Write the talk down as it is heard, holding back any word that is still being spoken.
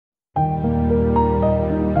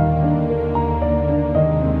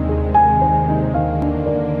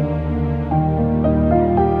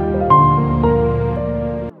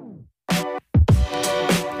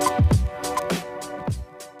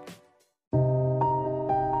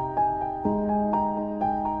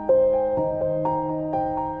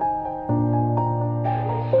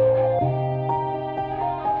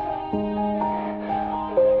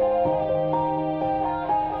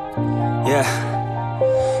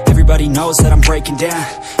Everybody knows that I'm breaking down.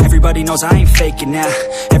 Everybody knows I ain't faking now.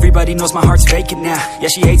 Everybody knows my heart's vacant now. Yeah,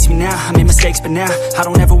 she hates me now, I made mistakes, but now I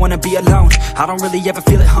don't ever wanna be alone. I don't really ever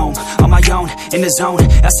feel at home. On my own, in the zone,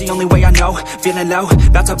 that's the only way I know. Feeling low,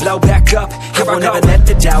 about to blow back up. Here I won't ever let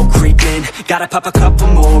the doubt creep in. Gotta pop a couple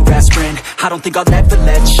more aspirin. I don't think I'll ever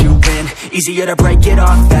let you in. Easier to break it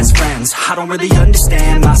off best friends. I don't really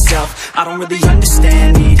understand myself. I don't really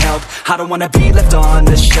understand, need help. I don't wanna be left on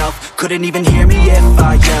the shelf. Couldn't even hear me if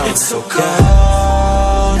I yelled. It's so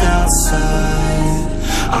cold outside,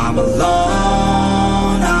 I'm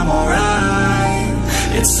alone, I'm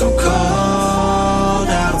alright. It's so cold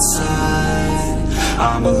outside,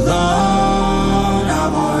 I'm alone,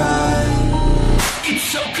 I'm alright. It's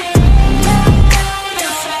so cold.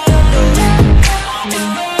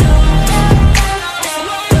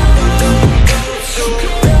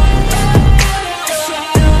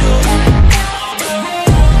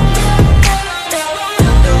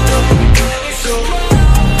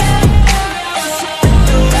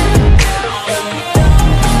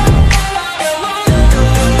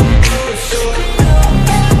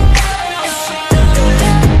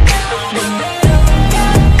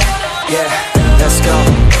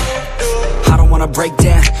 Break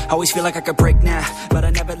down, always feel like I could break now, but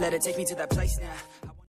I never let it take me to that place now.